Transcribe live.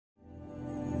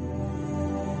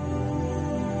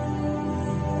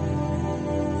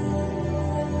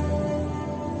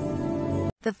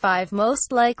The 5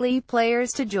 most likely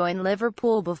players to join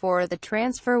Liverpool before the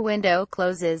transfer window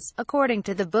closes, according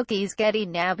to the bookies. Getty: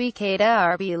 Naby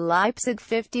Keita, RB Leipzig.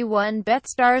 51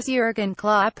 BetStars: Jurgen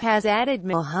Klopp has added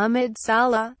Mohamed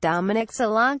Salah, Dominic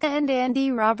Solanke and Andy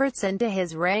Robertson to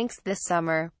his ranks this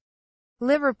summer.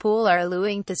 Liverpool are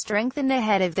looking to strengthen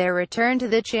ahead of their return to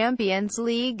the Champions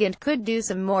League and could do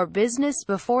some more business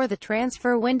before the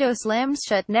transfer window slams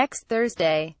shut next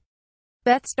Thursday.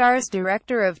 BetStars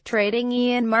Director of Trading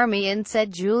Ian Marmion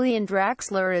said Julian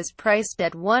Draxler is priced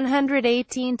at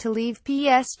 $118 to leave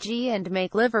PSG and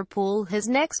make Liverpool his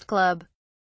next club.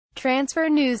 Transfer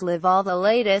news: Live all the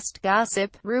latest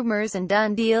gossip, rumors and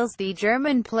done deals. The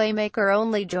German playmaker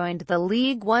only joined the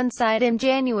League One side in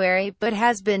January, but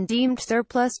has been deemed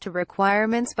surplus to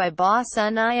requirements by boss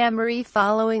Unai Emery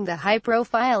following the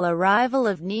high-profile arrival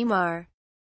of Neymar.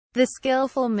 The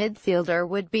skillful midfielder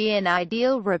would be an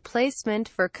ideal replacement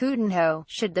for Coutinho,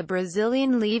 should the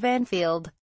Brazilian leave Anfield.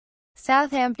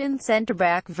 Southampton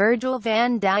centre-back Virgil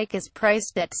van Dijk is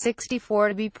priced at $64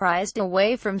 to be prized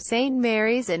away from St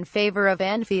Mary's in favour of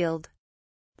Anfield.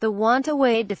 The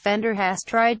want-away defender has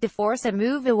tried to force a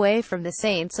move away from the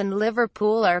Saints and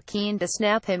Liverpool are keen to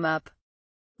snap him up.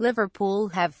 Liverpool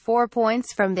have 4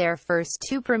 points from their first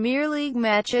 2 Premier League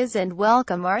matches and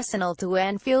welcome Arsenal to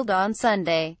Anfield on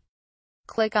Sunday.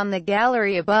 Click on the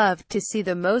gallery above to see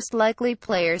the most likely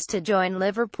players to join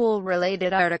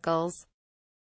Liverpool-related articles.